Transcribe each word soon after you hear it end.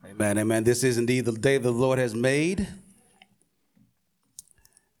Man, amen. This is indeed the day the Lord has made.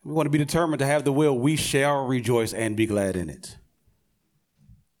 We want to be determined to have the will. We shall rejoice and be glad in it.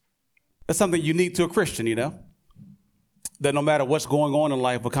 That's something unique to a Christian, you know, that no matter what's going on in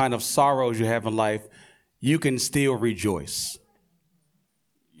life, what kind of sorrows you have in life, you can still rejoice.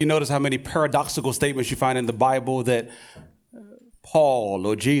 You notice how many paradoxical statements you find in the Bible that Paul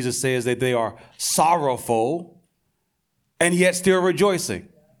or Jesus says that they are sorrowful and yet still rejoicing.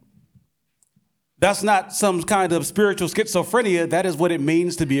 That's not some kind of spiritual schizophrenia. That is what it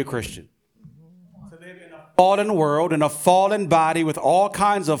means to be a Christian. To live in a fallen world, in a fallen body with all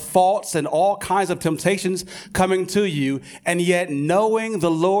kinds of faults and all kinds of temptations coming to you, and yet knowing the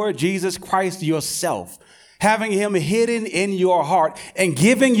Lord Jesus Christ yourself, having him hidden in your heart and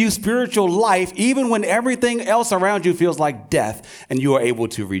giving you spiritual life, even when everything else around you feels like death, and you are able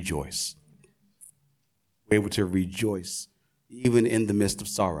to rejoice. We're able to rejoice even in the midst of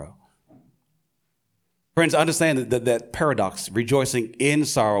sorrow. Friends, understand that paradox, rejoicing in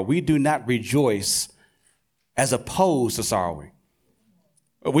sorrow. We do not rejoice as opposed to sorrowing.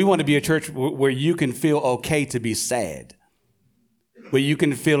 We want to be a church where you can feel okay to be sad, where you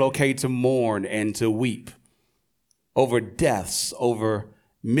can feel okay to mourn and to weep over deaths, over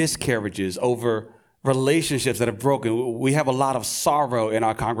miscarriages, over relationships that are broken. We have a lot of sorrow in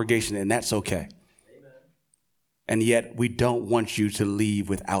our congregation, and that's okay. Amen. And yet we don't want you to leave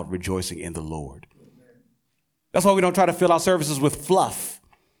without rejoicing in the Lord. That's why we don't try to fill our services with fluff.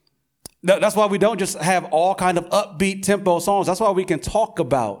 That's why we don't just have all kind of upbeat tempo songs. That's why we can talk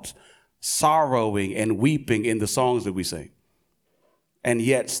about sorrowing and weeping in the songs that we sing, and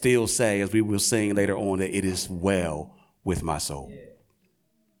yet still say, as we will sing later on, that it is well with my soul.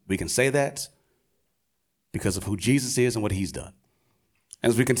 We can say that because of who Jesus is and what he's done.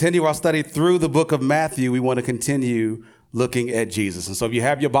 As we continue our study through the book of Matthew, we want to continue looking at Jesus. And so if you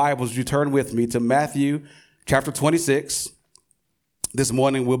have your Bibles, you turn with me to Matthew chapter 26. This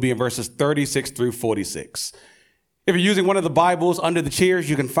morning we'll be in verses 36 through 46. If you're using one of the Bibles under the chairs,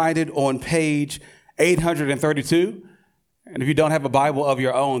 you can find it on page 832. And if you don't have a Bible of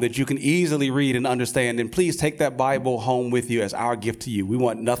your own that you can easily read and understand, then please take that Bible home with you as our gift to you. We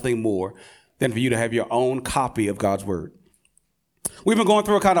want nothing more than for you to have your own copy of God's word. We've been going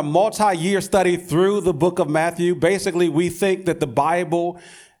through a kind of multi-year study through the book of Matthew. Basically, we think that the Bible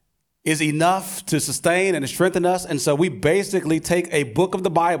is enough to sustain and to strengthen us. And so we basically take a book of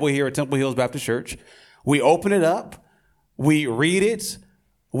the Bible here at Temple Hills Baptist Church. We open it up, we read it,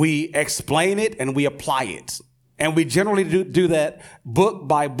 we explain it, and we apply it. And we generally do that book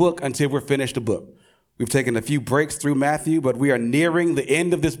by book until we're finished the book. We've taken a few breaks through Matthew, but we are nearing the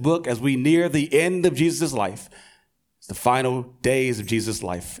end of this book as we near the end of Jesus' life. It's the final days of Jesus'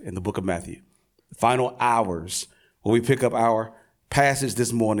 life in the book of Matthew, the final hours where we pick up our passage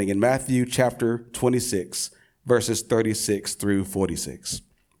this morning in Matthew chapter 26, verses 36 through 46.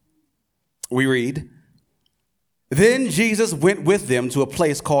 We read, "Then Jesus went with them to a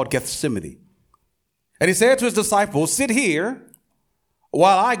place called Gethsemane. And he said to his disciples, 'Sit here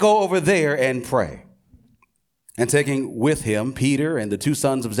while I go over there and pray.' And taking with him Peter and the two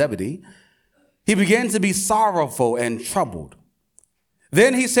sons of Zebedee, he began to be sorrowful and troubled.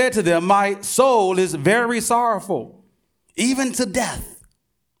 Then he said to them, 'My soul is very sorrowful, even to death.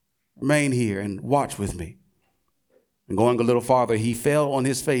 Remain here and watch with me.' And going a little farther, he fell on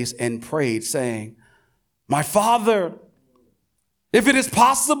his face and prayed, saying, 'My Father, if it is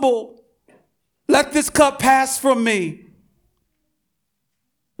possible, let this cup pass from me.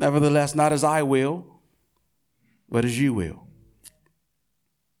 Nevertheless, not as I will, but as you will.'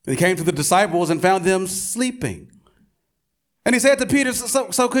 And he came to the disciples and found them sleeping. And he said to Peter,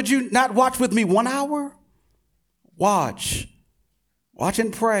 'So could you not watch with me 1 hour? Watch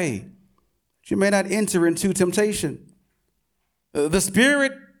and pray, that you may not enter into temptation. The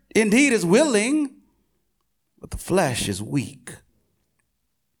spirit indeed is willing, but the flesh is weak.'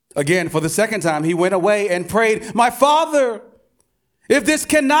 Again, for the second time, he went away and prayed, 'My Father, if this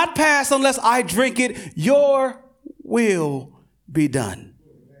cannot pass unless I drink it, your will be done.'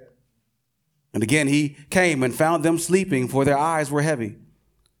 And again, he came and found them sleeping, for their eyes were heavy.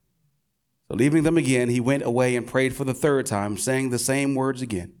 So leaving them again, he went away and prayed for the third time, saying the same words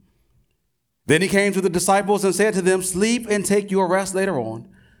again. Then he came to the disciples and said to them, 'Sleep and take your rest later on.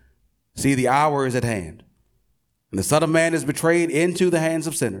 See, the hour is at hand, and the Son of Man is betrayed into the hands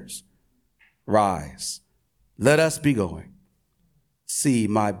of sinners. Rise, let us be going. See,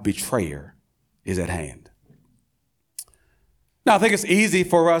 my betrayer is at hand.'" Now, I think it's easy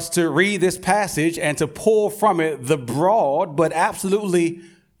for us to read this passage and to pull from it the broad but absolutely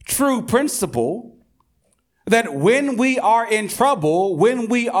true principle that when we are in trouble, when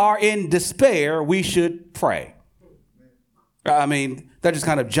we are in despair, we should pray. I mean, that just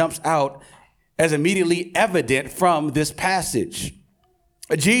kind of jumps out as immediately evident from this passage.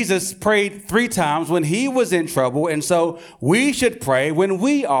 Jesus prayed 3 times when he was in trouble, and so we should pray when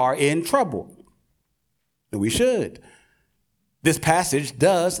we are in trouble. We should. This passage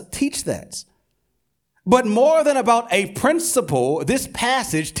does teach that. But more than about a principle, this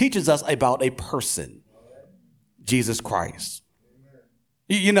passage teaches us about a person, Jesus Christ.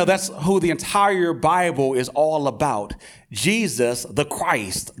 You know, that's who the entire Bible is all about. Jesus, the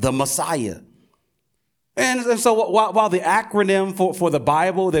Christ, the Messiah. And so while the acronym for the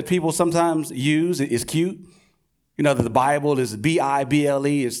Bible that people sometimes use is cute, you know, that the Bible is Bible,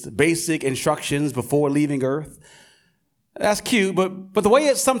 it's basic instructions before leaving earth. That's cute, but the way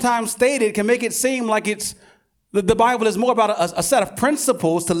it's sometimes stated can make it seem like the Bible is more about a set of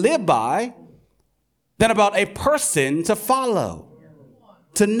principles to live by than about a person to follow,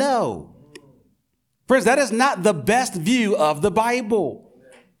 to know. Friends, that is not the best view of the Bible.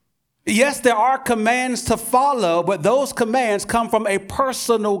 Yes, there are commands to follow, but those commands come from a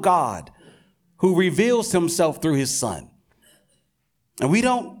personal God who reveals himself through his Son. And we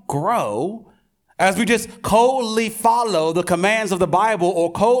don't grow as we just coldly follow the commands of the Bible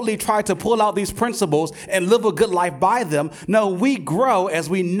or coldly try to pull out these principles and live a good life by them. No, we grow as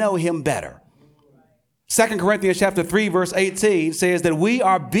we know him better. 2 Corinthians chapter 3, verse 18 says that we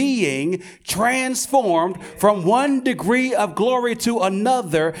are being transformed from one degree of glory to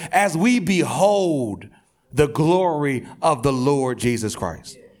another as we behold the glory of the Lord Jesus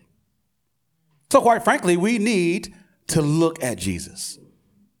Christ. So quite frankly, we need to look at Jesus.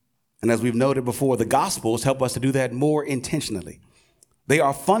 And as we've noted before, the Gospels help us to do that more intentionally. They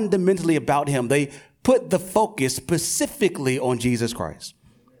are fundamentally about him. They put the focus specifically on Jesus Christ.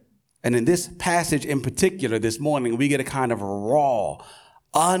 And in this passage in particular this morning, we get a kind of raw,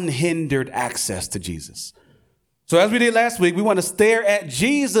 unhindered access to Jesus. So as we did last week, we want to stare at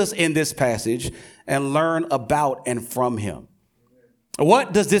Jesus in this passage and learn about and from him.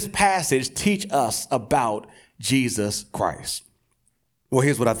 What does this passage teach us about Jesus Christ? Well,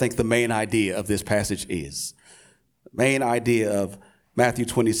 here's what I think the main idea of this passage is. The main idea of Matthew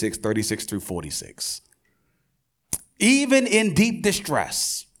 26, 36 through 46. Even in deep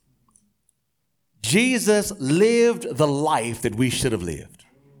distress, Jesus lived the life that we should have lived.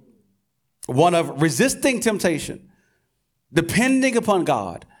 One of resisting temptation, depending upon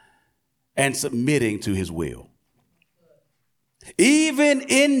God, and submitting to his will. Even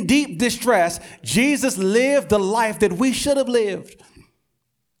in deep distress, Jesus lived the life that we should have lived.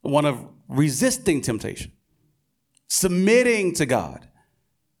 One of resisting temptation, submitting to God,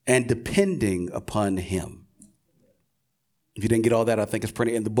 and depending upon him. If you didn't get all that, I think it's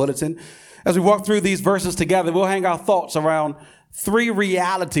printed in the bulletin. As we walk through these verses together, we'll hang our thoughts around 3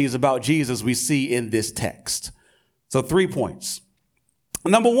 realities about Jesus we see in this text. So 3 points.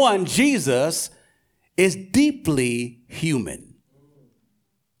 Number 1, Jesus is deeply human.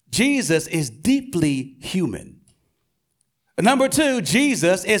 Jesus is deeply human. Number 2,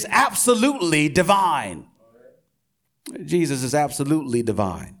 Jesus is absolutely divine. Jesus is absolutely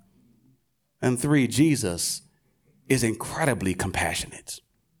divine. And 3, Jesus is incredibly compassionate.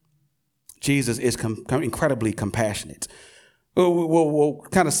 Jesus is incredibly compassionate. We'll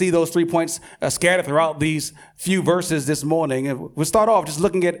kind of see those 3 points scattered throughout these few verses this morning. And we'll start off just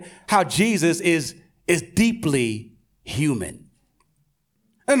looking at how Jesus is deeply human.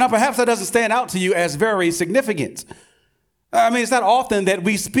 And now perhaps that doesn't stand out to you as very significant. I mean, it's not often that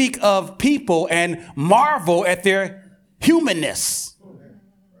we speak of people and marvel at their humanness.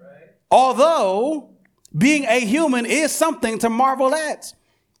 Although being a human is something to marvel at.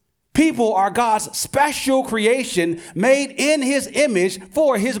 People are God's special creation made in his image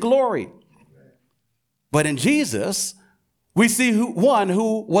for his glory. But in Jesus, we see one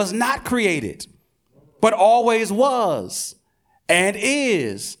who was not created, but always was and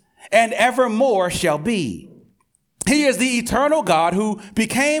is and evermore shall be. He is the eternal God who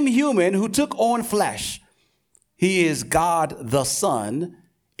became human, who took on flesh. He is God the Son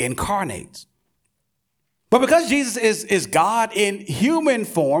incarnate. But because Jesus is God in human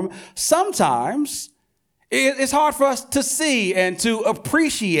form, sometimes it's hard for us to see and to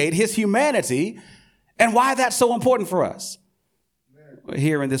appreciate his humanity and why that's so important for us.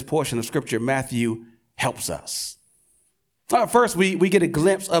 Here in this portion of Scripture, Matthew helps us. First, we get a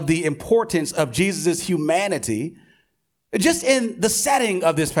glimpse of the importance of Jesus' humanity just in the setting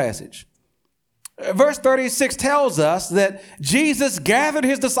of this passage. Verse 36 tells us that Jesus gathered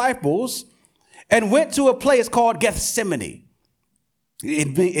his disciples and went to a place called Gethsemane.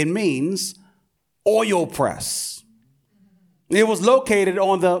 It means oil press. It was located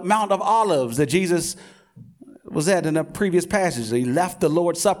on the Mount of Olives that Jesus was at in a previous passage. He left the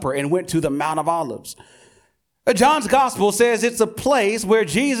Lord's Supper and went to the Mount of Olives. John's gospel says it's a place where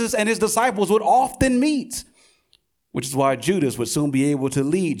Jesus and his disciples would often meet, which is why Judas would soon be able to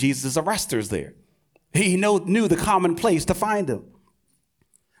lead Jesus' arresters there. He knew the common place to find him.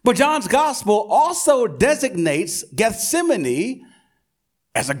 But John's gospel also designates Gethsemane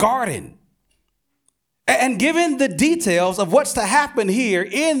as a garden. And given the details of what's to happen here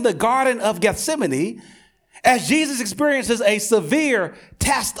in the Garden of Gethsemane, as Jesus experiences a severe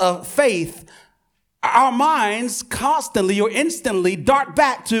test of faith, our minds constantly or instantly dart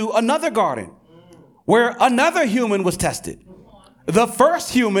back to another garden where another human was tested. The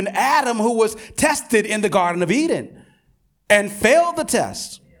first human, Adam, who was tested in the Garden of Eden and failed the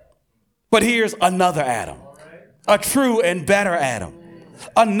test. But here's another Adam, a true and better Adam,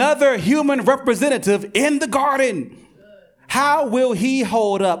 another human representative in the garden. How will he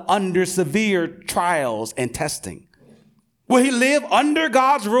hold up under severe trials and testing? Will he live under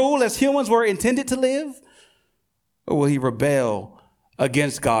God's rule as humans were intended to live? Or will he rebel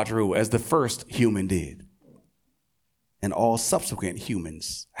against God's rule as the first human did? And all subsequent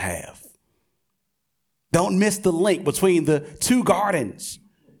humans have. Don't miss the link between the two gardens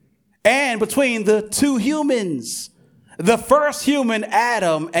and between the two humans. The first human,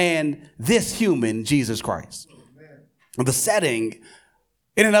 Adam, and this human, Jesus Christ. The setting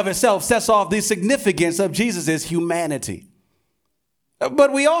in and of itself sets off the significance of Jesus' humanity.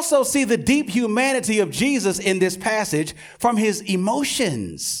 But we also see the deep humanity of Jesus in this passage from his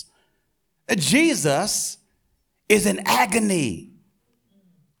emotions. Jesus is in agony,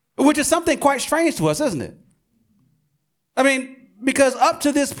 which is something quite strange to us, isn't it? I mean, because up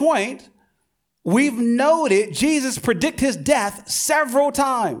to this point, we've noted Jesus predict his death several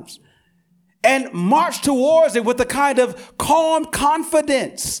times and march towards it with a kind of calm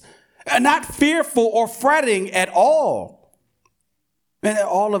confidence, not fearful or fretting at all. And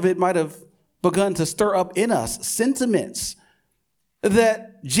all of it might have begun to stir up in us sentiments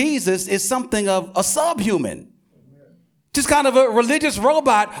that Jesus is something of a subhuman, just kind of a religious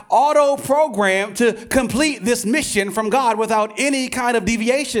robot auto-programmed to complete this mission from God without any kind of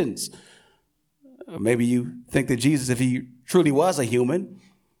deviations. Maybe you think that Jesus, if he truly was a human,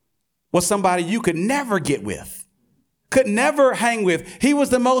 was somebody you could never get with, could never hang with. He was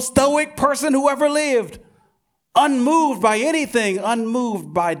the most stoic person who ever lived. Unmoved by anything,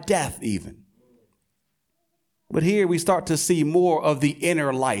 unmoved by death even. But here we start to see more of the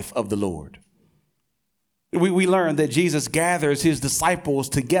inner life of the Lord. We learn that Jesus gathers his disciples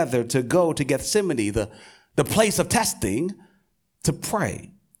together to go to Gethsemane, the place of testing, to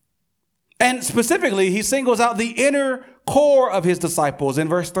pray. And specifically, he singles out the inner core of his disciples in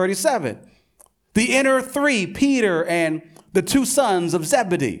verse 37. The inner three, Peter and the two sons of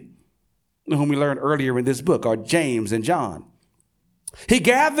Zebedee, whom we learned earlier in this book, are James and John. He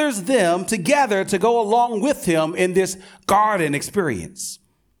gathers them together to go along with him in this garden experience.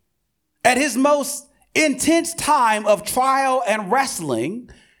 At his most intense time of trial and wrestling,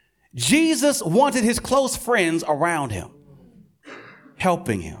 Jesus wanted his close friends around him,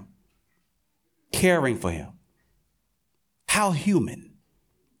 helping him, caring for him. How human.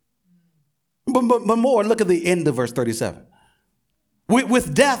 But more, look at the end of verse 37.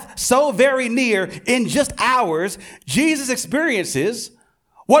 With death so very near, in just hours, Jesus experiences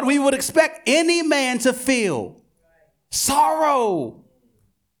what we would expect any man to feel: sorrow,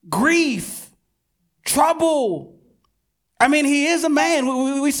 grief, trouble. I mean, he is a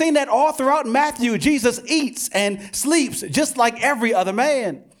man. We've seen that all throughout Matthew. Jesus eats and sleeps just like every other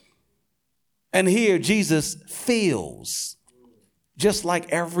man. And here Jesus feels just like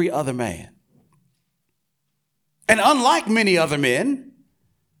every other man. And unlike many other men,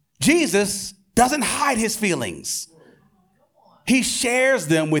 Jesus doesn't hide his feelings. He shares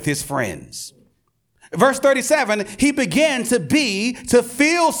them with his friends. Verse 37, he began to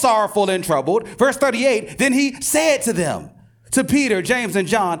feel sorrowful and troubled. Verse 38, then he said to them, to Peter, James, and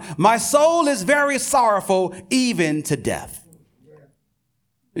John, my soul is very sorrowful, even to death.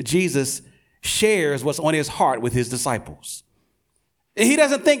 Jesus shares what's on his heart with his disciples. He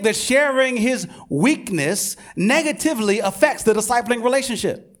doesn't think that sharing his weakness negatively affects the discipling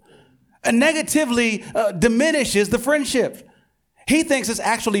relationship and negatively diminishes the friendship. He thinks it's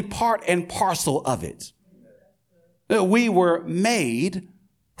actually part and parcel of it. We were made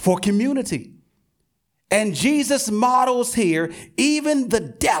for community. And Jesus models here even the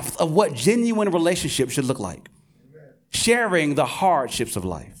depth of what genuine relationships should look like. Sharing the hardships of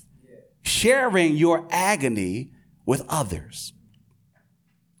life. Sharing your agony with others.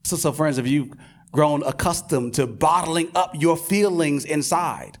 So friends, if you grown accustomed to bottling up your feelings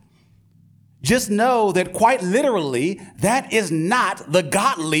inside. Just know that quite literally, that is not the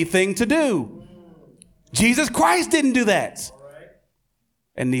godly thing to do. Jesus Christ didn't do that.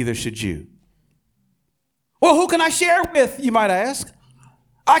 And neither should you. Well, who can I share with, you might ask?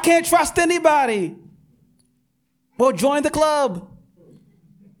 I can't trust anybody. Well, join the club.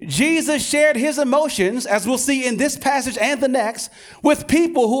 Jesus shared his emotions, as we'll see in this passage and the next, with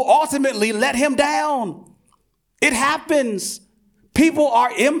people who ultimately let him down. It happens. People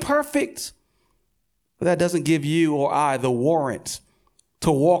are imperfect. But that doesn't give you or I the warrant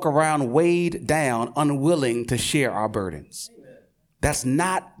to walk around weighed down, unwilling to share our burdens. That's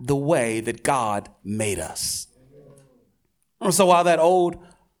not the way that God made us. So while that old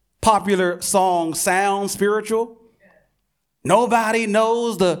popular song sounds spiritual, nobody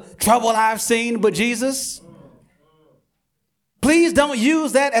knows the trouble I've seen but Jesus, please don't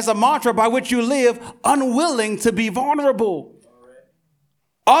use that as a mantra by which you live, unwilling to be vulnerable.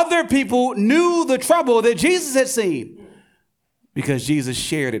 Other people knew the trouble that Jesus had seen because Jesus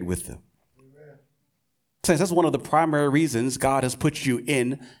shared it with them. Saints, that's one of the primary reasons God has put you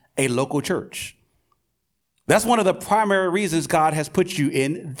in a local church. That's one of the primary reasons God has put you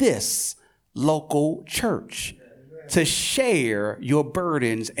in this local church, to share your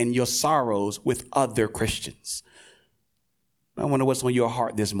burdens and your sorrows with other Christians. I wonder what's on your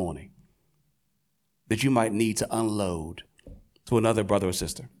heart this morning that you might need to unload to another brother or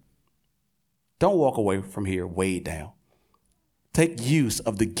sister. Don't walk away from here weighed down. Take use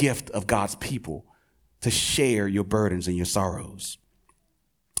of the gift of God's people to share your burdens and your sorrows.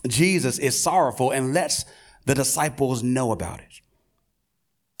 Jesus is sorrowful and lets the disciples know about it.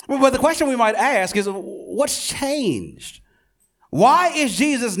 But the question we might ask is, what's changed? Why is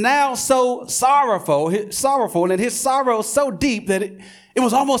Jesus now so sorrowful and his sorrow so deep that it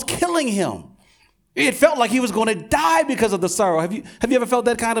was almost killing him? It felt like he was going to die because of the sorrow. Have you ever felt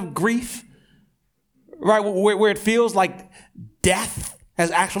that kind of grief? Right, where it feels like death has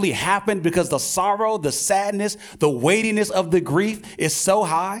actually happened because the sorrow, the sadness, the weightiness of the grief is so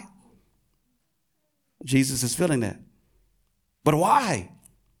high. Jesus is feeling that. But why?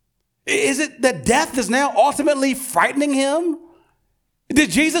 Is it that death is now ultimately frightening him?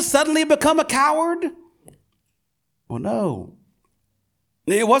 Did Jesus suddenly become a coward? Well, no.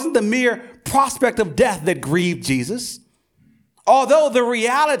 It wasn't the mere prospect of death that grieved Jesus. Although the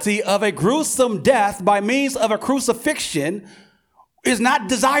reality of a gruesome death by means of a crucifixion is not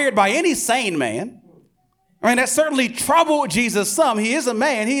desired by any sane man. I mean, that certainly troubled Jesus some. He is a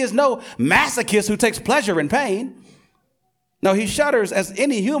man. He is no masochist who takes pleasure in pain. No, he shudders as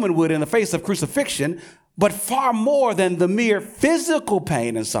any human would in the face of crucifixion, but far more than the mere physical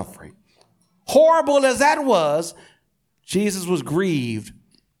pain and suffering. Horrible as that was, Jesus was grieved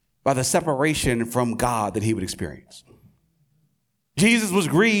by the separation from God that he would experience. Jesus was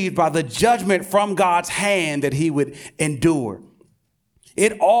grieved by the judgment from God's hand that he would endure.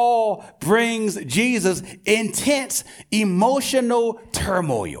 It all brings Jesus intense emotional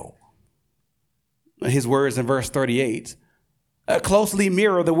turmoil. His words in verse 38 closely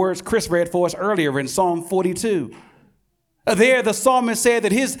mirror the words Chris read for us earlier in Psalm 42. There, the psalmist said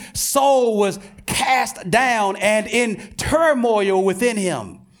that his soul was cast down and in turmoil within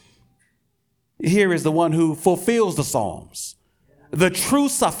him. Here is the one who fulfills the Psalms, the true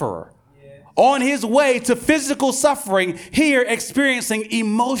sufferer, on his way to physical suffering, here experiencing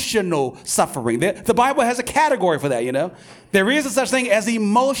emotional suffering. The Bible has a category for that, you know. There is a such thing as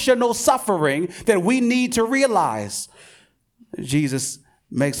emotional suffering that we need to realize. Jesus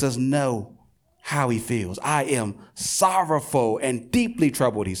makes us know how he feels. I am sorrowful and deeply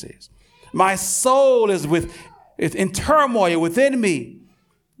troubled, he says. My soul is in turmoil within me.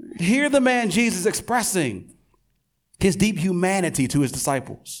 Hear the man Jesus expressing his deep humanity to his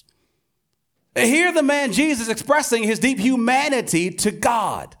disciples. Hear the man Jesus expressing his deep humanity to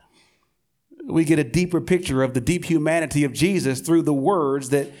God. We get a deeper picture of the deep humanity of Jesus through the words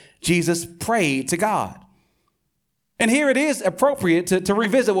that Jesus prayed to God. And here it is appropriate to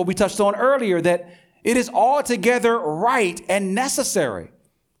revisit what we touched on earlier, that it is altogether right and necessary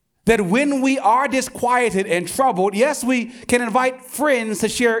that when we are disquieted and troubled, yes, we can invite friends to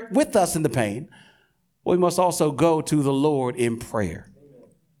share with us in the pain. We must also go to the Lord in prayer.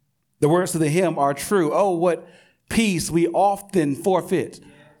 The words of the hymn are true. Oh, what peace we often forfeit.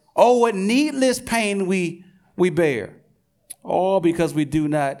 Oh, what needless pain we bear. All because we do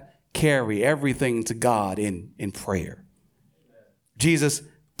not carry everything to God in prayer. Jesus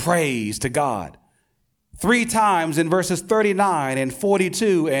prays to God 3 times in verses 39 and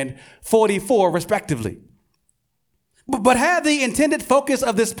 42 and 44, respectively. But had the intended focus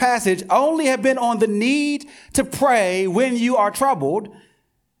of this passage only have been on the need to pray when you are troubled,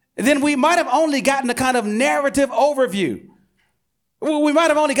 then we might have only gotten a kind of narrative overview. We might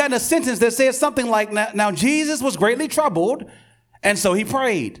have only gotten a sentence that says something like, now Jesus was greatly troubled, and so he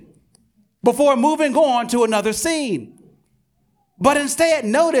prayed, before moving on to another scene. But instead,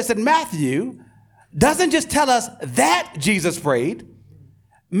 notice that Matthew doesn't just tell us that Jesus prayed.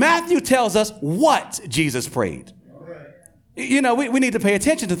 Matthew tells us what Jesus prayed. You know, we need to pay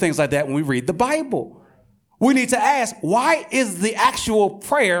attention to things like that when we read the Bible. We need to ask, why is the actual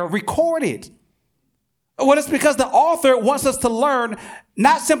prayer recorded? Well, it's because the author wants us to learn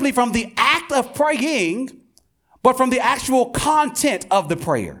not simply from the act of praying, but from the actual content of the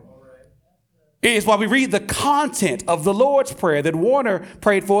prayer. It's why we read the content of the Lord's Prayer that Warner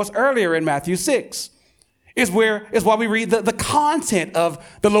prayed for us earlier in Matthew 6. It's why we read the content of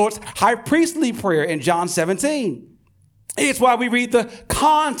the Lord's high priestly prayer in John 17. It's why we read the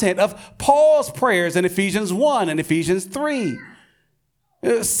content of Paul's prayers in Ephesians 1 and Ephesians 3.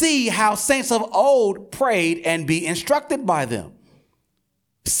 See how saints of old prayed and be instructed by them.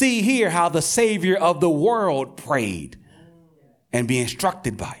 See here how the Savior of the world prayed and be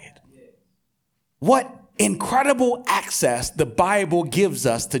instructed by it. What incredible access the Bible gives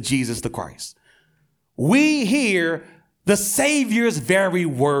us to Jesus the Christ. We hear the Savior's very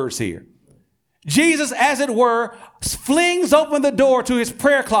words here. Jesus, as it were, flings open the door to his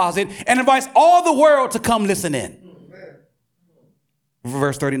prayer closet and invites all the world to come listen in.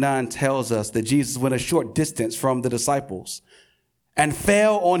 Verse 39 tells us that Jesus went a short distance from the disciples and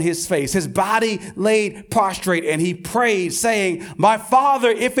fell on his face. His body laid prostrate, and he prayed, saying, "My Father,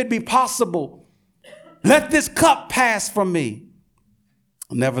 if it be possible, let this cup pass from me.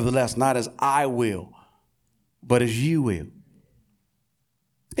 Nevertheless, not as I will, but as you will."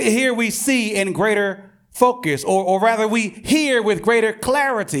 Here we see in greater focus, or rather we hear with greater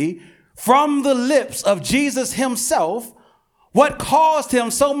clarity from the lips of Jesus himself what caused him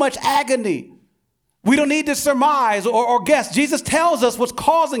so much agony. We don't need to surmise or guess. Jesus tells us what's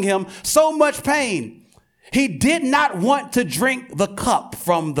causing him so much pain. He did not want to drink the cup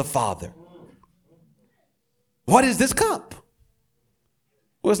from the Father. What is this cup?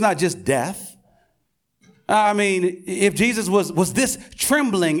 Well, it's not just death. I mean, if Jesus was this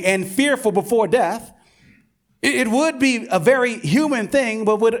trembling and fearful before death, it would be a very human thing,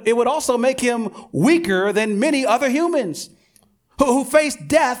 but it would also make him weaker than many other humans who face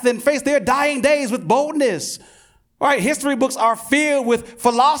death and face their dying days with boldness. All right, history books are filled with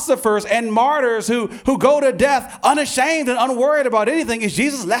philosophers and martyrs who go to death unashamed and unworried about anything. Is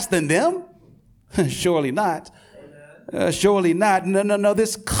Jesus less than them? Surely not. Surely not. No.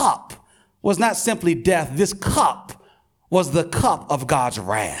 This cup was not simply death. This cup was the cup of God's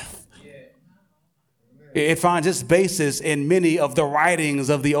wrath. It finds its basis in many of the writings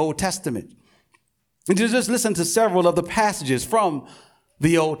of the Old Testament. And just listen to several of the passages from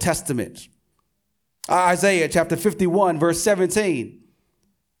the Old Testament. Isaiah chapter 51, verse 17.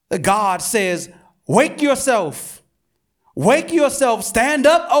 God says, wake yourself, stand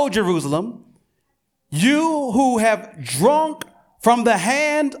up, O Jerusalem, you who have drunk from the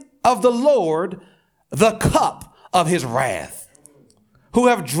hand of the Lord the cup of his wrath, who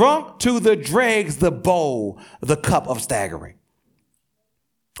have drunk to the dregs the bowl, the cup of staggering.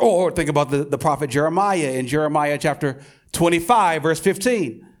 Or think about the prophet Jeremiah in Jeremiah chapter 25, verse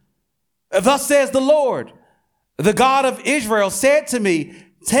 15. Thus says the Lord, the God of Israel said to me,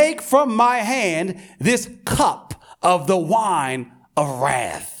 take from my hand this cup of the wine of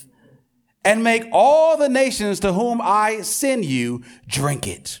wrath, and make all the nations to whom I send you drink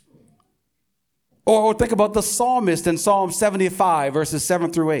it. Or think about the psalmist in Psalm 75, verses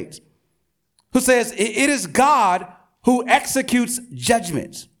 7 through 8, who says, it is God who executes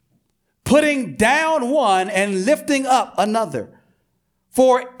judgment, putting down one and lifting up another.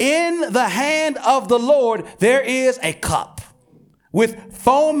 For in the hand of the Lord there is a cup with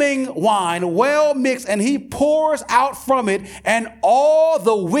foaming wine well mixed, and he pours out from it, and all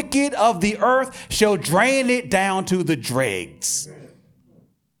the wicked of the earth shall drain it down to the dregs.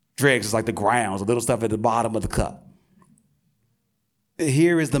 Dregs is like the grounds, the little stuff at the bottom of the cup.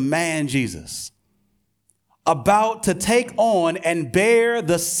 Here is the man Jesus, about to take on and bear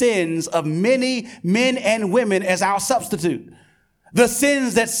the sins of many men and women as our substitute. The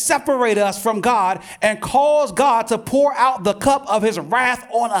sins that separate us from God and cause God to pour out the cup of his wrath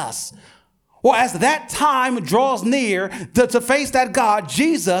on us. Well, as that time draws near to face that God,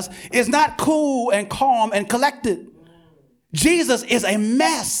 Jesus is not cool and calm and collected. Jesus is a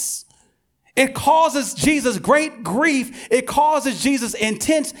mess. It causes Jesus great grief. It causes Jesus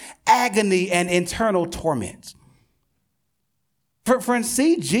intense agony and internal torment. Friends,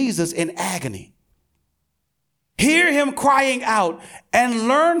 see Jesus in agony. Hear him crying out and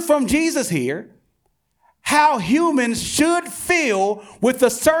learn from Jesus here how humans should feel with the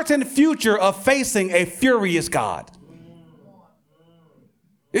certain future of facing a furious God.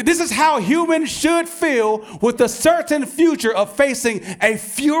 This is how humans should feel with the certain future of facing a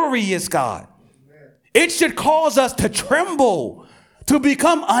furious God. It should cause us to tremble, to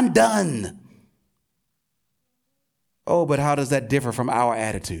become undone. Oh, but how does that differ from our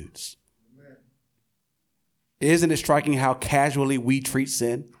attitudes? Isn't it striking how casually we treat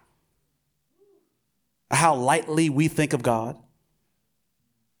sin? How lightly we think of God?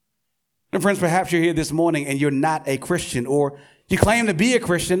 And friends, perhaps you're here this morning and you're not a Christian, or you claim to be a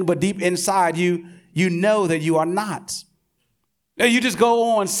Christian, but deep inside you know that you are not. You just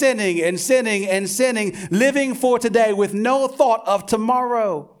go on sinning and sinning and sinning, living for today with no thought of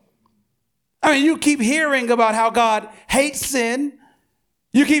tomorrow. I mean, you keep hearing about how God hates sin.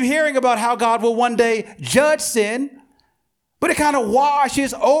 You keep hearing about how God will one day judge sin, but it kind of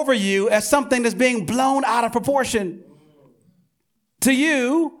washes over you as something that's being blown out of proportion. To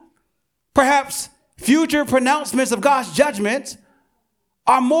you, perhaps future pronouncements of God's judgment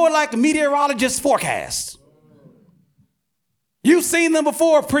are more like meteorologists' forecasts. You've seen them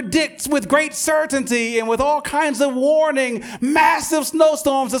before predict with great certainty and with all kinds of warning, massive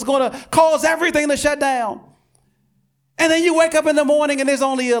snowstorms that's going to cause everything to shut down. And then you wake up in the morning and there's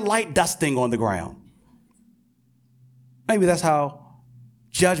only a light dusting on the ground. Maybe that's how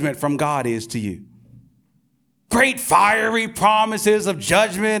judgment from God is to you. Great fiery promises of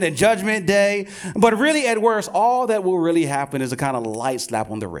judgment and judgment day. But really, at worst, all that will really happen is a kind of light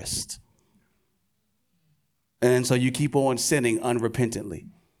slap on the wrist. And so you keep on sinning unrepentantly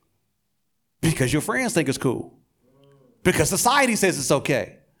because your friends think it's cool, because society says it's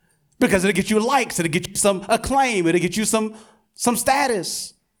okay, because it'll get you likes, it'll get you some acclaim, it'll get you some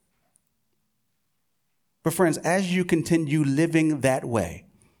status. But friends, as you continue living that way,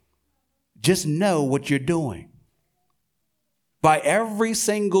 just know what you're doing. By every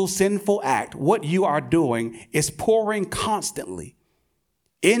single sinful act, what you are doing is pouring constantly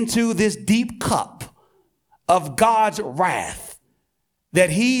into this deep cup of God's wrath that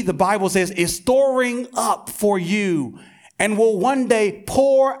he, the Bible says, is storing up for you and will one day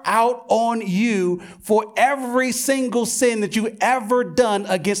pour out on you for every single sin that you ever done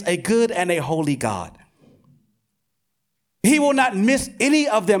against a good and a holy God. He will not miss any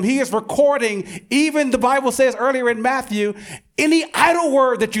of them. He is recording, even the Bible says earlier in Matthew, any idle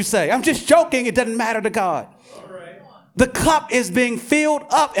word that you say. I'm just joking. It doesn't matter to God. All right. The cup is being filled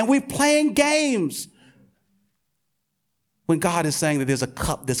up and we're playing games. When God is saying that there's a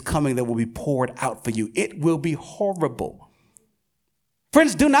cup that's coming that will be poured out for you, it will be horrible.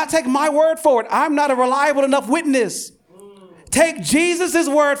 Friends, do not take my word for it. I'm not a reliable enough witness. Take Jesus'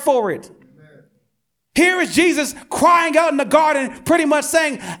 word for it. Here is Jesus crying out in the garden, pretty much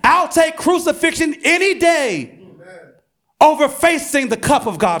saying, I'll take crucifixion any day over facing the cup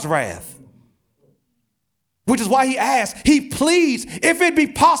of God's wrath. Which is why he pleads, if it be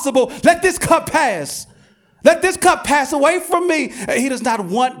possible, let this cup pass. Let this cup pass away from me. He does not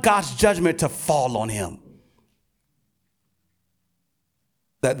want God's judgment to fall on him.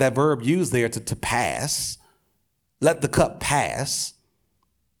 That verb used there to pass, let the cup pass,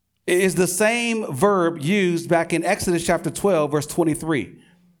 is the same verb used back in Exodus chapter 12, verse 23,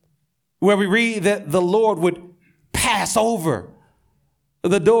 where we read that the Lord would pass over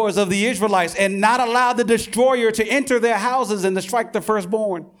the doors of the Israelites and not allow the destroyer to enter their houses and to strike the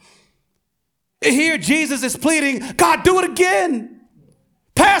firstborn. Here Jesus is pleading, God, do it again.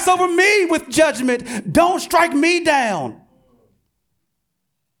 Pass over me with judgment. Don't strike me down.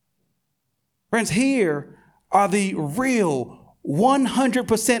 Friends, here are the real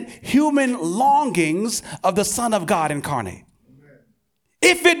 100% human longings of the Son of God incarnate.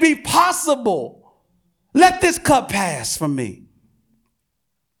 If it be possible, let this cup pass from me.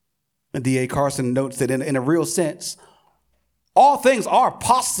 And D.A. Carson notes that in a real sense, all things are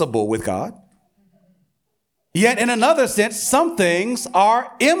possible with God. Yet in another sense, some things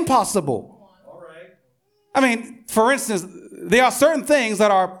are impossible. All right. I mean, for instance, there are certain things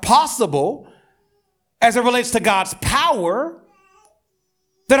that are possible as it relates to God's power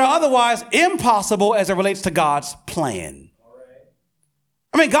that are otherwise impossible as it relates to God's plan. All right.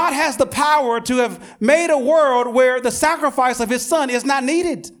 I mean, God has the power to have made a world where the sacrifice of his son is not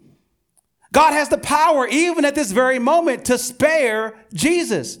needed. God has the power, even at this very moment, to spare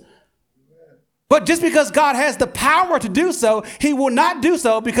Jesus. But just because God has the power to do so, he will not do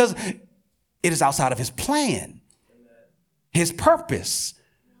so because it is outside of his plan, his purpose,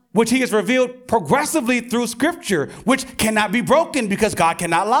 which he has revealed progressively through scripture, which cannot be broken because God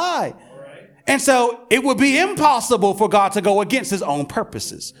cannot lie. And so it would be impossible for God to go against his own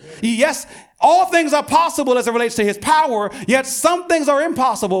purposes. Yes, all things are possible as it relates to his power, yet some things are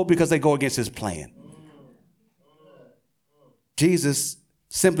impossible because they go against his plan. Jesus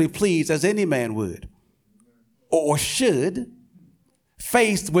simply pleads as any man would or should,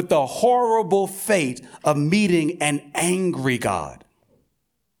 faced with the horrible fate of meeting an angry God.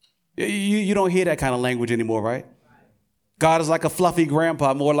 You don't hear that kind of language anymore, right? God is like a fluffy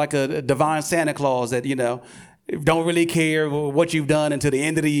grandpa, more like a divine Santa Claus that, don't really care what you've done until the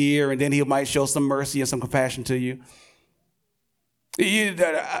end of the year, and then he might show some mercy and some compassion to you.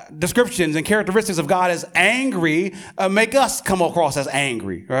 Descriptions and characteristics of God as angry make us come across as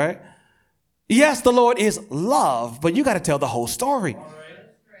angry, right? Yes, the Lord is love, but you got to tell the whole story,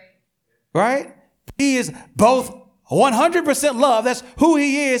 right? He is both 100% love. That's who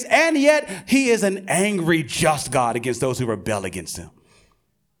he is. And yet he is an angry, just God against those who rebel against him.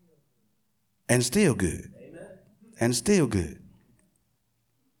 And still good. And still good.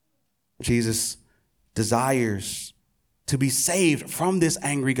 Jesus desires to be saved from this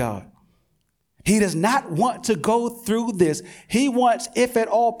angry God. He does not want to go through this. He wants, if at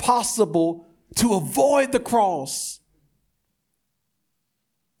all possible, to avoid the cross.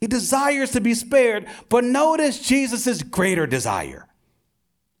 He desires to be spared, but notice Jesus' greater desire: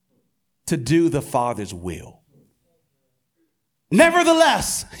 to do the Father's will.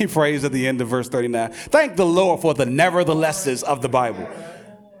 Nevertheless, he prays at the end of verse 39. Thank the Lord for the neverthelesses of the Bible.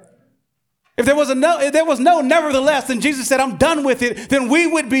 If there was no nevertheless, then Jesus said, I'm done with it, then we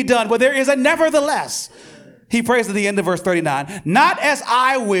would be done. But there is a nevertheless. He prays at the end of verse 39, not as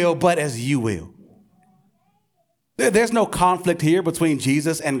I will, but as you will. There's no conflict here between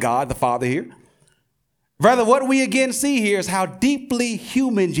Jesus and God, the Father here. Rather, what we again see here is how deeply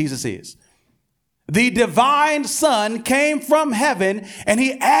human Jesus is. The divine Son came from heaven and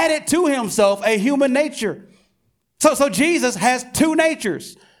he added to himself a human nature. So Jesus has two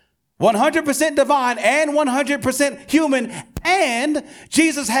natures, 100% divine and 100% human. And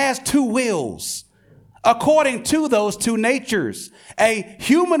Jesus has two wills according to those two natures, a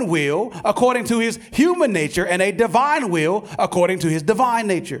human will according to his human nature and a divine will according to his divine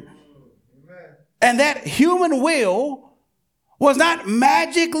nature. Amen. And that human will was not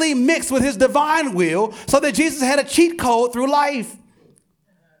magically mixed with his divine will so that Jesus had a cheat code through life.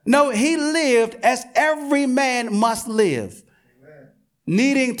 No, he lived as every man must live, Amen.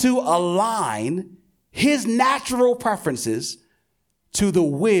 Needing to align his natural preferences to the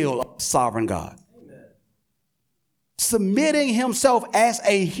will of sovereign God. Submitting himself as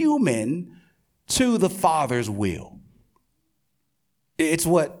a human to the Father's will. It's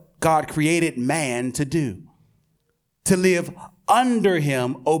what God created man to do, to live under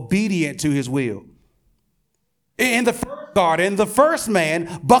him, obedient to his will. In the first garden, the first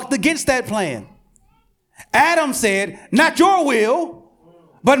man bucked against that plan. Adam said, not your will,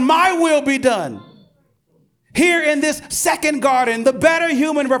 but my will be done. Here in this second garden, the better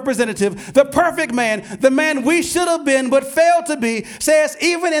human representative, the perfect man, the man we should have been but failed to be, says,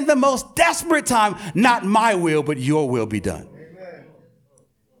 even in the most desperate time, not my will, but your will be done. Amen.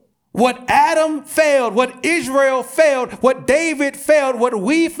 What Adam failed, what Israel failed, what David failed, what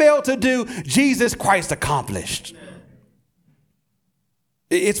we failed to do, Jesus Christ accomplished.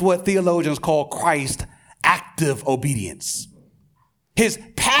 It's what theologians call Christ active obedience. His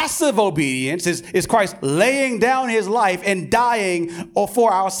passive obedience is Christ laying down his life and dying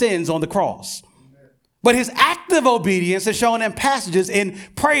for our sins on the cross. But his active obedience is shown in passages in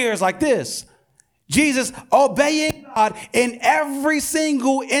prayers like this. Jesus obeying God in every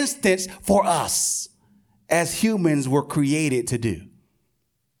single instance for us, as humans were created to do.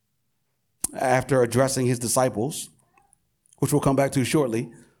 After addressing his disciples, which we'll come back to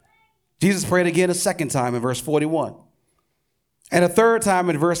shortly, Jesus prayed again a second time in verse 41. And a third time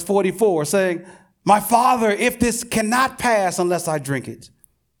in verse 44, saying, my Father, if this cannot pass unless I drink it,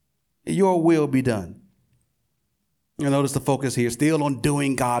 your will be done. You'll notice the focus here still on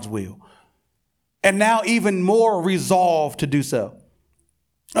doing God's will. And now even more resolved to do so.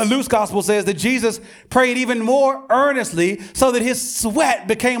 Luke's gospel says that Jesus prayed even more earnestly so that his sweat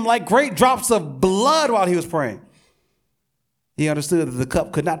became like great drops of blood while he was praying. He understood that the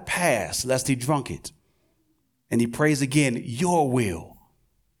cup could not pass lest he drunk it. And he prays again, your will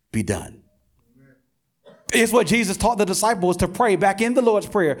be done. It's what Jesus taught the disciples to pray back in the Lord's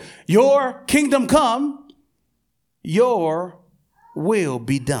Prayer. Your kingdom come, your will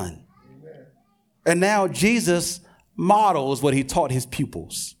be done. Amen. And now Jesus models what he taught his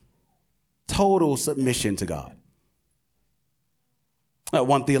pupils. Total submission to God.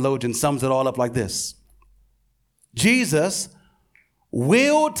 One theologian sums it all up like this. Jesus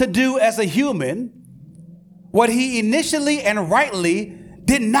willed to do as a human what he initially and rightly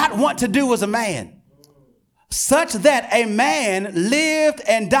did not want to do as a man, such that a man lived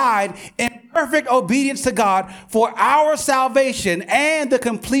and died in perfect obedience to God for our salvation and the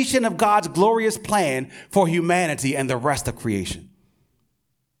completion of God's glorious plan for humanity and the rest of creation.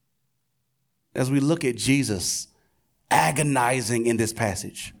 As we look at Jesus agonizing in this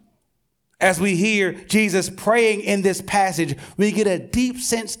passage, as we hear Jesus praying in this passage, we get a deep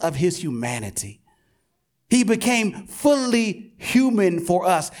sense of his humanity. He became fully human for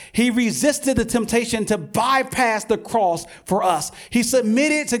us. He resisted the temptation to bypass the cross for us. He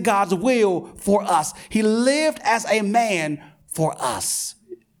submitted to God's will for us. He lived as a man for us.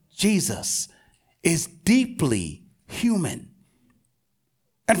 Jesus is deeply human.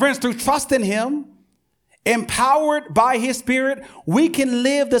 And friends, through trust in him, empowered by his spirit, we can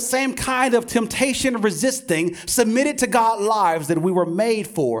live the same kind of temptation resisting, submitted to God lives that we were made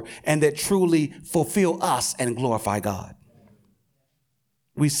for and that truly fulfill us and glorify God.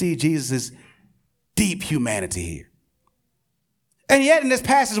 We see Jesus' deep humanity here. And yet in this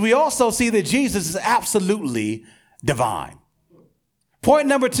passage, we also see that Jesus is absolutely divine. Point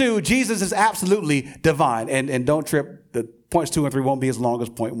number 2, Jesus is absolutely divine. And don't trip, the points 2 and 3 won't be as long as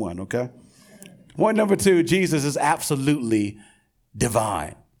point 1, okay? Point number 2, Jesus is absolutely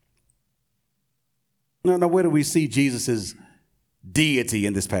divine. Now, where do we see Jesus' deity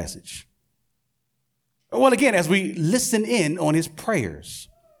in this passage? Well, again, as we listen in on his prayers.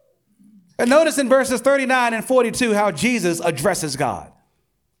 And notice in verses 39 and 42 how Jesus addresses God.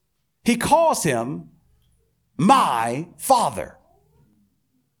 He calls him my Father.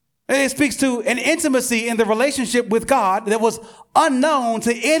 It speaks to an intimacy in the relationship with God that was unknown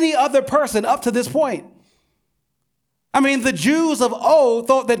to any other person up to this point. I mean, the Jews of old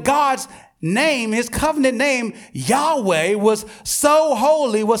thought that God's name, his covenant name, Yahweh, was so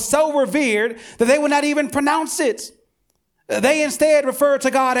holy, was so revered that they would not even pronounce it. They instead referred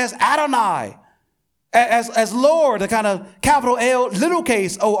to God as Adonai, as Lord, the kind of capital L,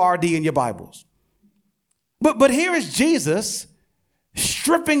 lowercase O-R-D in your Bibles. But here is Jesus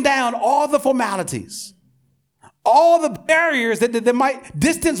stripping down all the formalities, all the barriers that might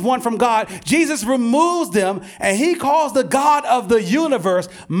distance one from God. Jesus removes them and he calls the God of the universe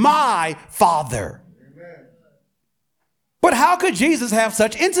my Father. Amen. But how could Jesus have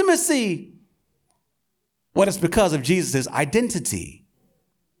such intimacy? Well, it's because of Jesus' identity.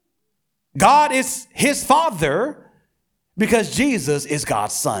 God is his Father because Jesus is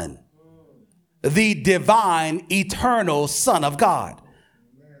God's Son, the divine, eternal Son of God.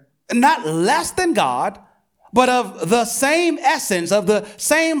 Not less than God, but of the same essence, of the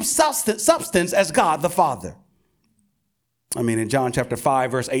same substance as God the Father. I mean, in John chapter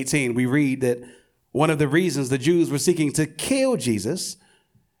 5, verse 18, we read that one of the reasons the Jews were seeking to kill Jesus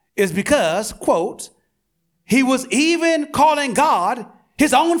is because, quote, he was even calling God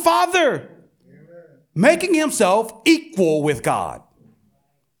his own Father, making himself equal with God.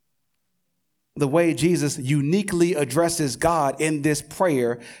 The way Jesus uniquely addresses God in this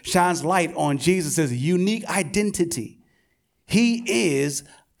prayer shines light on Jesus' unique identity. He is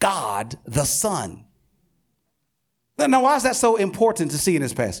God the Son. Now, why is that so important to see in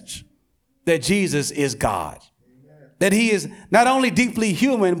this passage? That Jesus is God. Amen. That he is not only deeply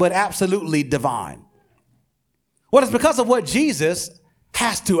human, but absolutely divine. Well, it's because of what Jesus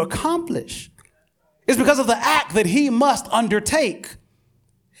has to accomplish. It's because of the act that he must undertake.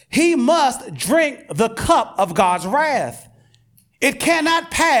 He must drink the cup of God's wrath. It cannot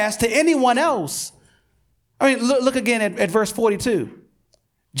pass to anyone else. I mean, look again at verse 42.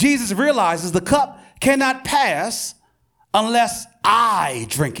 Jesus realizes the cup cannot pass unless I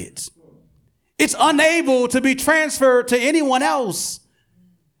drink it. It's unable to be transferred to anyone else.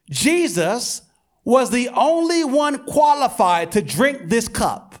 Jesus was the only one qualified to drink this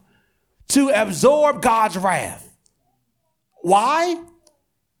cup, to absorb God's wrath. Why?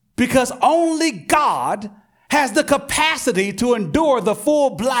 Because only God has the capacity to endure the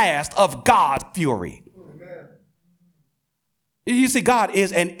full blast of God's fury. Amen. You see, God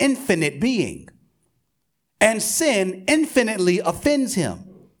is an infinite being, and sin infinitely offends him,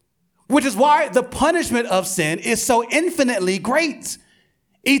 which is why the punishment of sin is so infinitely great.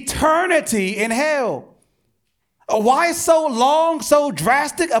 Eternity in hell. Why so long, so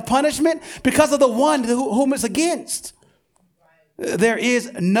drastic a punishment? Because of the one whom it's against. There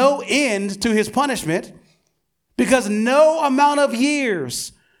is no end to his punishment because no amount of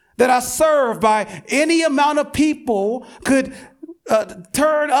years that are served by any amount of people could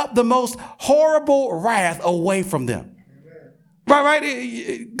turn up the most horrible wrath away from them.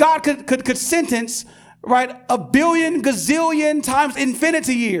 Right. God could sentence, right, a billion, gazillion times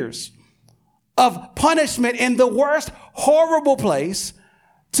infinity years of punishment in the worst horrible place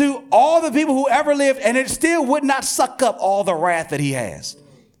to all the people who ever lived, and it still would not suck up all the wrath that he has.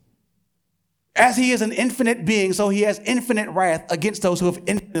 As he is an infinite being, so he has infinite wrath against those who have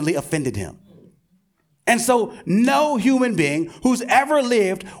infinitely offended him. And so no human being who's ever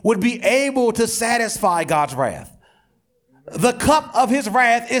lived would be able to satisfy God's wrath. The cup of his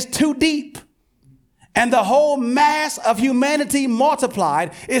wrath is too deep. And the whole mass of humanity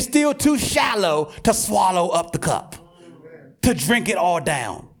multiplied is still too shallow to swallow up the cup, to drink it all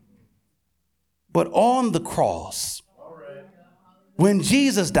down. But on the cross, when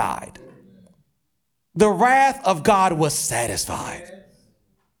Jesus died, the wrath of God was satisfied.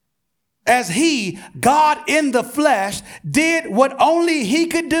 As he, God in the flesh, did what only he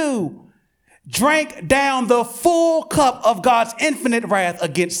could do, drank down the full cup of God's infinite wrath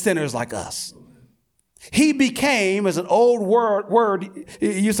against sinners like us. He became, as an old word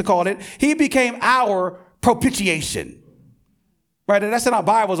used to call it, he became our propitiation. Right? That's in our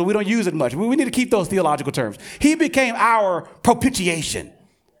Bibles, and we don't use it much. We need to keep those theological terms. He became our propitiation,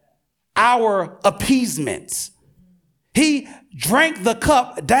 our appeasement. He drank the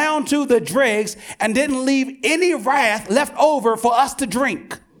cup down to the dregs and didn't leave any wrath left over for us to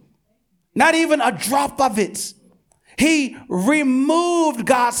drink. Not even a drop of it. He removed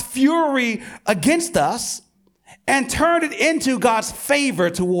God's fury against us and turned it into God's favor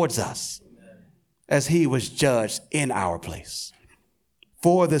towards us as he was judged in our place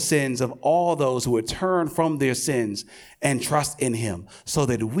for the sins of all those who would turn from their sins and trust in him so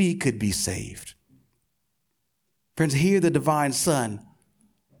that we could be saved. Friends, hear the divine Son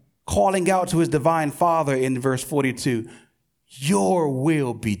calling out to his divine Father in verse 42, your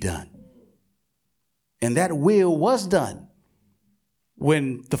will be done. And that will was done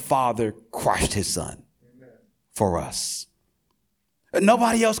when the Father crushed his Son for us.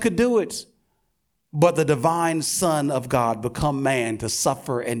 Nobody else could do it but the divine Son of God become man to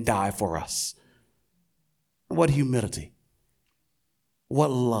suffer and die for us. What humility, what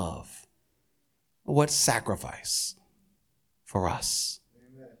love, what sacrifice for us.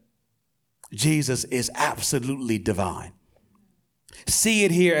 Amen. Jesus is absolutely divine. See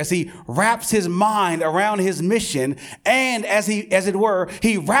it here as he wraps his mind around his mission, and as it were,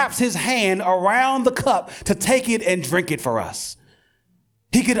 he wraps his hand around the cup to take it and drink it for us.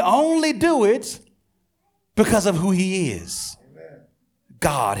 He could only do it because of who he is. Amen.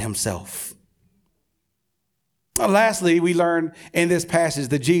 God himself. Lastly, we learn in this passage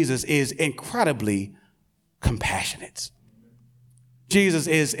that Jesus is incredibly compassionate. Jesus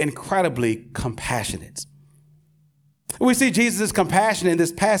is incredibly compassionate. We see Jesus' compassion in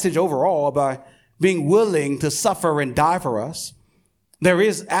this passage overall by being willing to suffer and die for us. There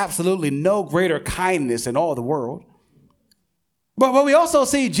is absolutely no greater kindness in all the world. But we also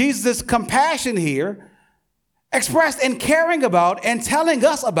see Jesus' compassion here expressed in caring about and telling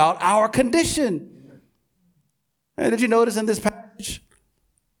us about our condition. And did you notice in this passage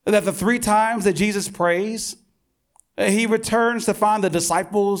that the 3 times that Jesus prays, he returns to find the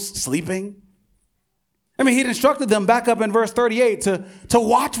disciples sleeping? I mean, he'd instructed them back up in verse 38 to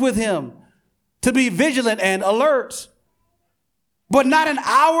watch with him, to be vigilant and alert. But not an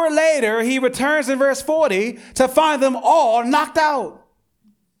hour later, he returns in verse 40 to find them all knocked out.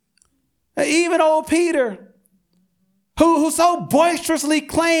 Even old Peter, who so boisterously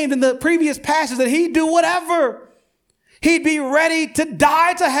claimed in the previous passage that he'd do whatever. He'd be ready to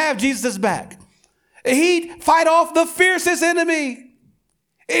die to have Jesus back. He'd fight off the fiercest enemy.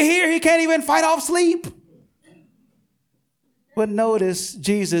 Here he can't even fight off sleep. But notice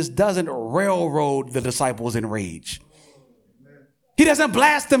Jesus doesn't railroad the disciples in rage. He doesn't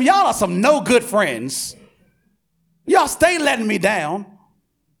blast them. Y'all are some no good friends. Y'all stay letting me down.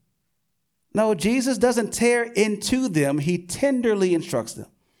 No, Jesus doesn't tear into them. He tenderly instructs them,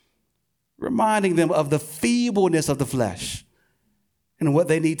 reminding them of the feebleness of the flesh and what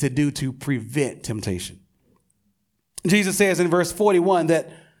they need to do to prevent temptation. Jesus says in verse 41 that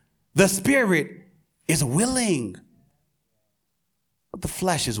the spirit is willing, but the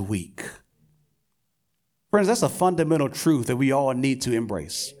flesh is weak. Friends, that's a fundamental truth that we all need to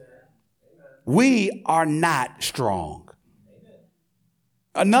embrace. We are not strong.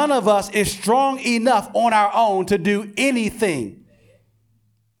 None of us is strong enough on our own to do anything.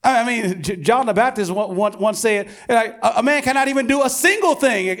 I mean, John the Baptist once said, a man cannot even do a single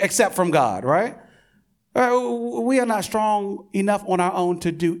thing except from God, right? We are not strong enough on our own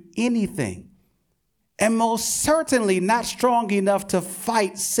to do anything. And most certainly not strong enough to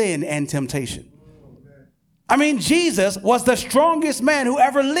fight sin and temptation. I mean, Jesus was the strongest man who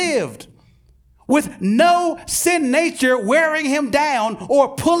ever lived, with no sin nature wearing him down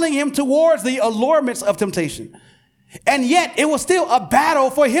or pulling him towards the allurements of temptation. And yet it was still a battle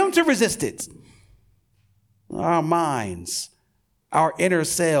for him to resist it. Our minds, our inner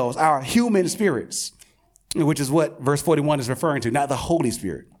selves, our human spirits, which is what verse 41 is referring to, not the Holy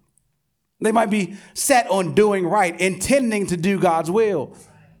Spirit. They might be set on doing right, intending to do God's will.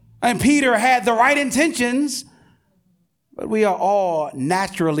 And Peter had the right intentions, but we are all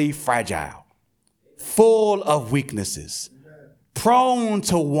naturally fragile, full of weaknesses, prone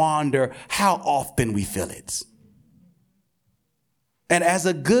to wander how often we feel it. And as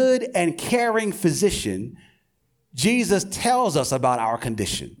a good and caring physician, Jesus tells us about our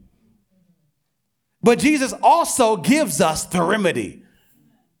condition. But Jesus also gives us the remedy.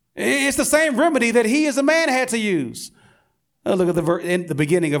 It's the same remedy that he as a man had to use. Look at in the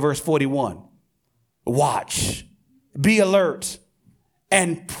beginning of verse 41. Watch, be alert,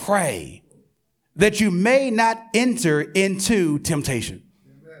 and pray that you may not enter into temptation.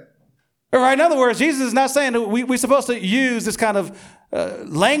 Amen. All right, in other words, Jesus is not saying that we're supposed to use this kind of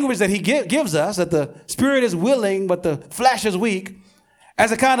language that he gives us, that the spirit is willing, but the flesh is weak,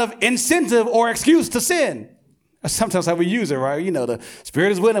 as a kind of incentive or excuse to sin. That's sometimes how we use it, right? The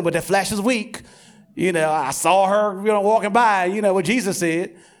spirit is willing, but the flesh is weak. I saw her, walking by, what Jesus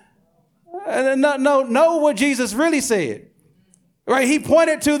said. No, what Jesus really said. Right? He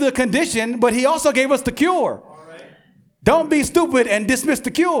pointed to the condition, but he also gave us the cure. Right. Don't be stupid and dismiss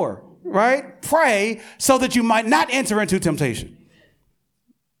the cure, right? Pray so that you might not enter into temptation.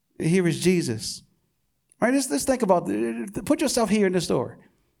 Here is Jesus. Right? Let's think about it. Put yourself here in the story.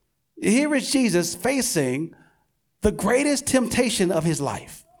 Here is Jesus facing the greatest temptation of his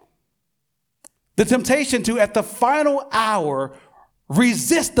life. The temptation to, at the final hour,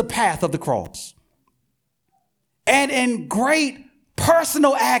 resist the path of the cross. And in great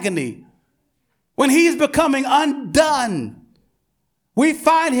personal agony, when he's becoming undone, we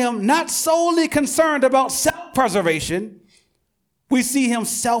find him not solely concerned about self-preservation. We see him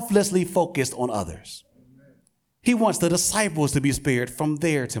selflessly focused on others. He wants the disciples to be spared from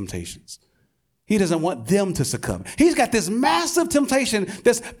their temptations. He doesn't want them to succumb. He's got this massive temptation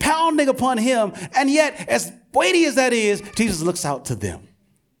that's pounding upon him. And yet, as weighty as that is, Jesus looks out to them.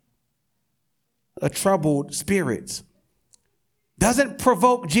 A troubled spirit doesn't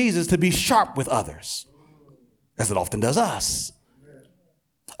provoke Jesus to be sharp with others, as it often does us.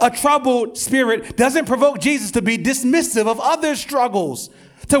 A troubled spirit doesn't provoke Jesus to be dismissive of others' struggles,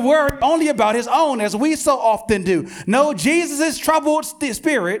 to worry only about his own, as we so often do. No, Jesus' troubled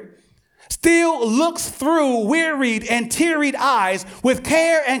spirit still looks through wearied and teary-eyed eyes with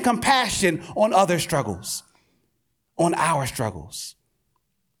care and compassion on other struggles, on our struggles.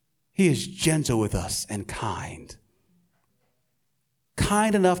 He is gentle with us and kind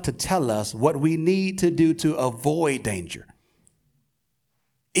enough to tell us what we need to do to avoid danger,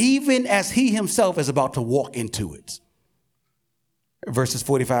 even as he himself is about to walk into it. Verses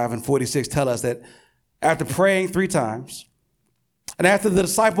 45 and 46 tell us that after praying 3 times, and after the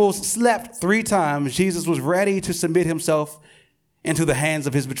disciples slept 3 times, Jesus was ready to submit himself into the hands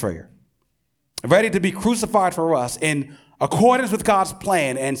of his betrayer, ready to be crucified for us in accordance with God's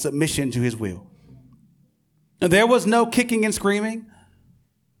plan and submission to his will. And there was no kicking and screaming,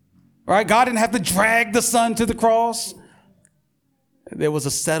 right? God didn't have to drag the Son to the cross. There was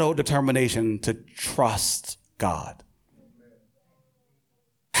a settled determination to trust God.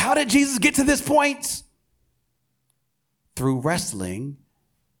 How did Jesus get to this point? Through wrestling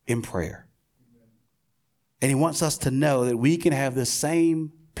in prayer. And he wants us to know that we can have the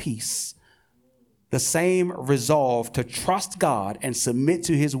same peace, the same resolve to trust God and submit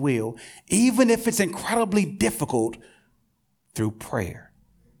to his will, even if it's incredibly difficult, through prayer.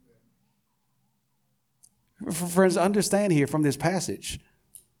 Friends, understand here from this passage,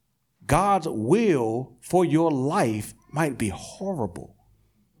 God's will for your life might be horrible.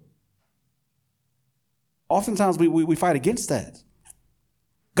 Oftentimes we fight against that.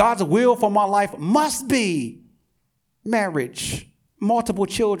 God's will for my life must be marriage, multiple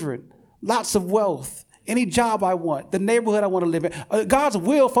children, lots of wealth, any job I want, the neighborhood I want to live in. God's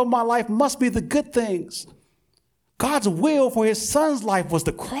will for my life must be the good things. God's will for his son's life was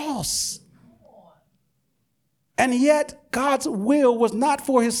the cross. And yet God's will was not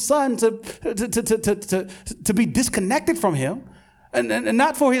for his son to be disconnected from him. and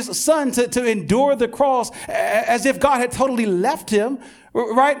not for his son to endure the cross as if God had totally left him,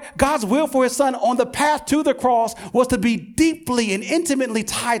 right? God's will for his son on the path to the cross was to be deeply and intimately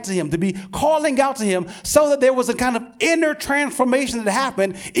tied to him, to be calling out to him so that there was a kind of inner transformation that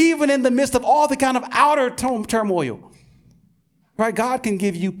happened even in the midst of all the kind of outer turmoil, right? God can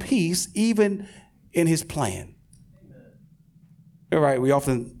give you peace even in his plan. All right, we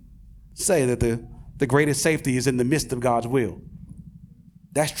often say that the greatest safety is in the midst of God's will.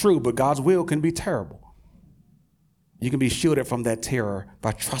 That's true, but God's will can be terrible. You can be shielded from that terror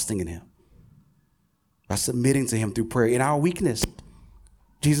by trusting in him, by submitting to him through prayer. In our weakness,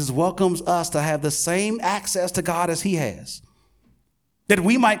 Jesus welcomes us to have the same access to God as he has, that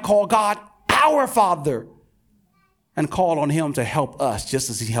we might call God our Father and call on him to help us just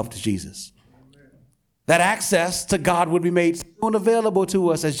as he helped Jesus. That access to God would be made soon available to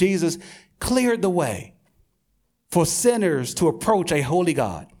us as Jesus cleared the way for sinners to approach a holy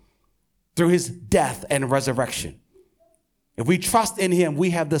God through his death and resurrection. If we trust in him,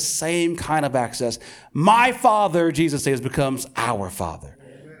 we have the same kind of access. My Father, Jesus says, becomes our Father,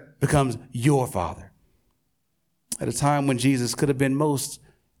 becomes your Father. At a time when Jesus could have been most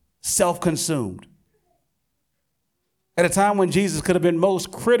self-consumed, at a time when Jesus could have been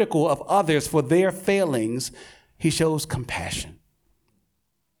most critical of others for their failings, he shows compassion.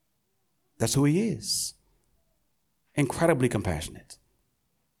 That's who he is. Incredibly compassionate,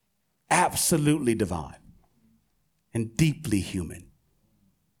 absolutely divine, and deeply human,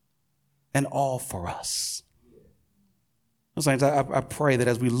 and all for us. Saints, I pray that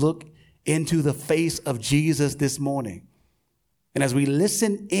as we look into the face of Jesus this morning, and as we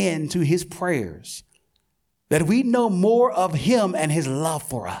listen in to his prayers, that we know more of him and his love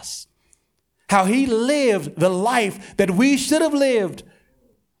for us, how he lived the life that we should have lived,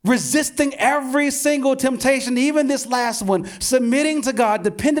 resisting every single temptation, even this last one, submitting to God,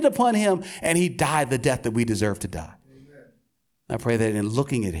 dependent upon him, and he died the death that we deserve to die. Amen. I pray that in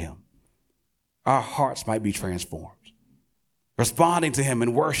looking at him, our hearts might be transformed, responding to him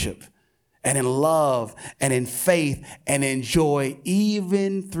in worship and in love and in faith and in joy,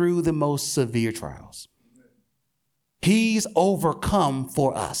 even through the most severe trials. Amen. He's overcome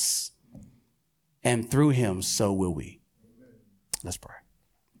for us, and through him, so will we. Amen. Let's pray.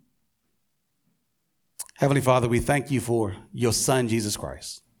 Heavenly Father, we thank you for your Son, Jesus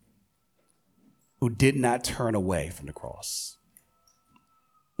Christ, who did not turn away from the cross.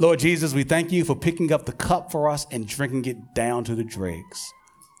 Lord Jesus, we thank you for picking up the cup for us and drinking it down to the dregs.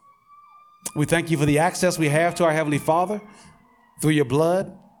 We thank you for the access we have to our Heavenly Father through your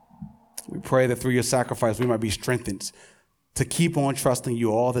blood. We pray that through your sacrifice, we might be strengthened to keep on trusting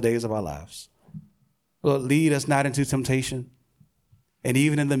you all the days of our lives. Lord, lead us not into temptation, and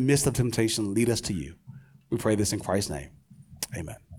even in the midst of temptation, lead us to you. We pray this in Christ's name. Amen.